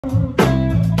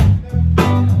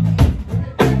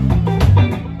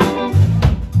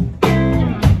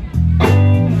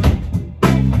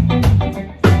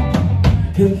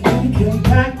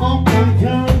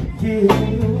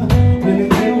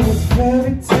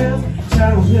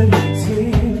childhood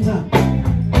scenes.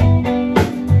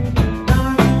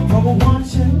 I'm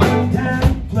watching my dad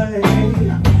play.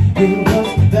 He was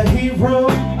the hero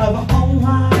of all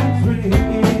my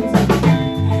dreams.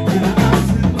 And I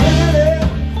said, Daddy,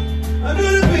 I'm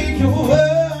gonna be your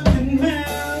working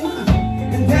man.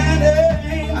 And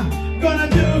Daddy, I'm gonna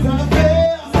do the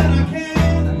best that I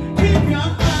can. Keep your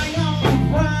eye on the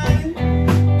prize.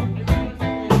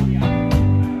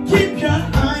 Keep your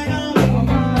eye on the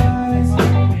prize.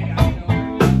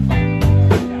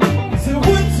 So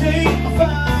one day I'll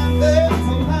find there's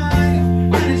a light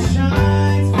and it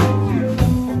shines for you.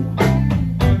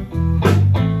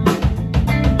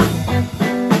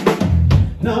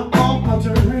 Now all my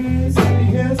dreams of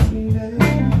yesterday,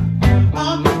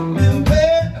 I'm in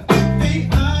bed with the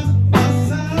eyes of my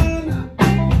son.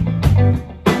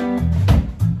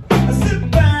 I sit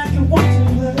back and watch him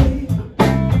play.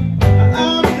 I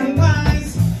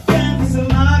realize that he's a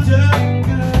larger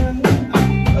gun.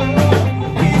 Oh,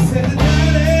 he said,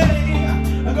 Daddy,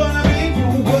 I'm gonna be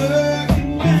your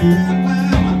working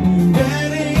man.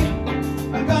 Daddy,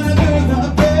 I'm gonna do the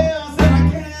best that I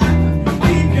can.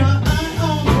 Keep your eye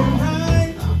on the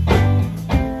prize.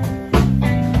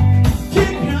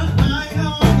 Keep your eye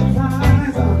on the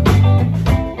prize.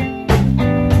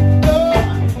 Oh,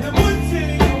 and one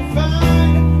day you'll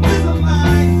find there's a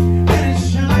light and it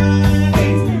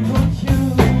shines for you.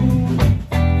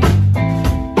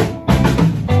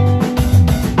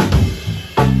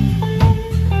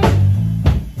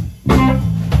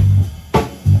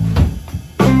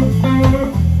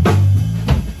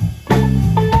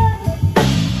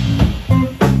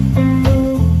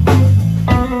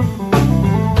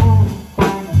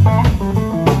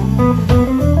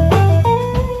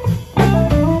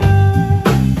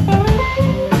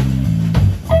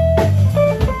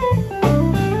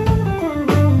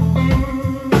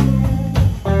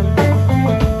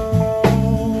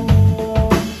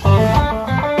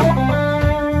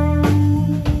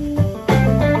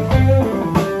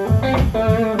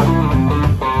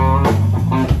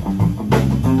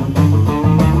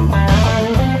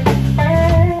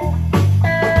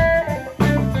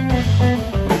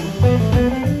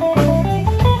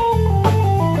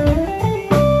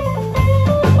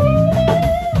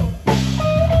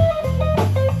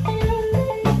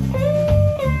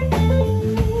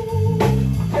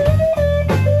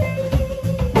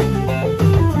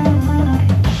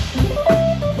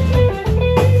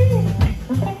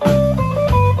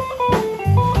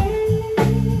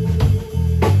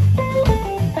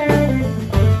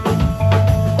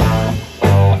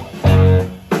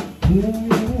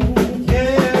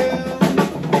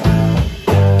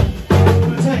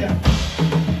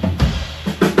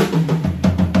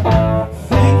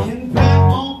 Thinking back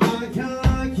on my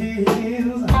young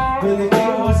years, when it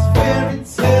was fairy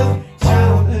tales,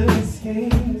 childhood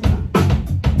schemes.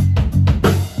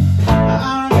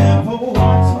 I remember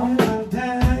watching my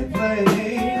dad play.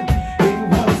 He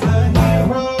was the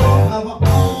hero of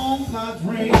all my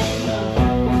dreams.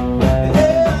 And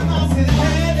then I said,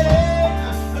 Daddy,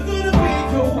 I'm gonna be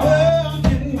your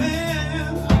working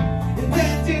man. And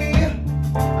Daddy,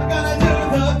 I'm gonna do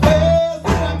the best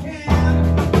that I can.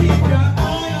 Keep your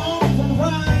eye on the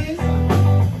prize.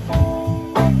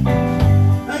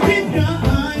 Keep your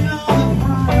eye on the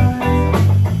prize.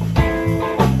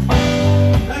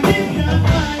 Keep your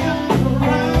eye on the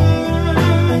prize.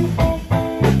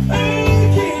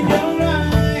 Keep your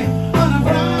eye on the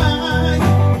prize.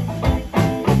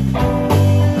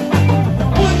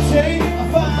 One day I'll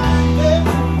find there's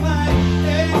a light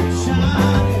and it's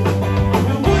shining.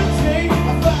 And one day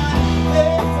I'll find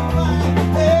there's a light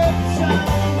and it's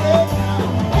shining.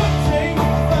 One day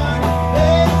I'll find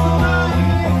there's a light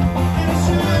and it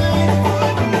shines for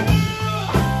you.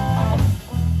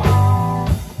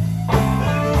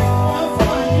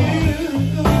 For you.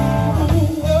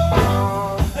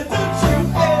 Don't you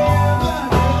ever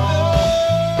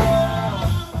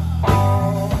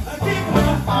keep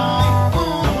your eye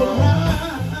on the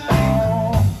prize.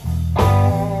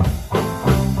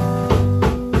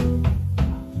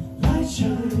 Light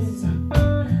shines,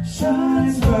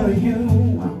 shines for you.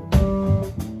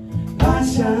 Light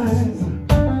shines,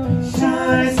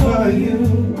 shines for you.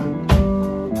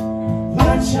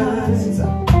 Light shines,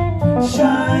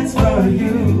 shines for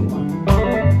you.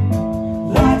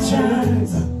 Light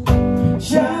shines,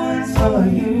 shines for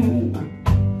you.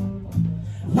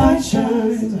 Light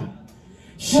shines,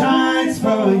 shines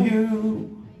for you.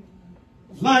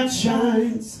 Light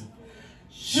shines,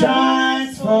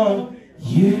 shines for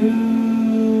you.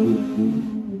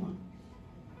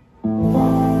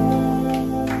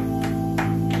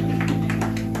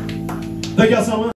 Thank y'all so much.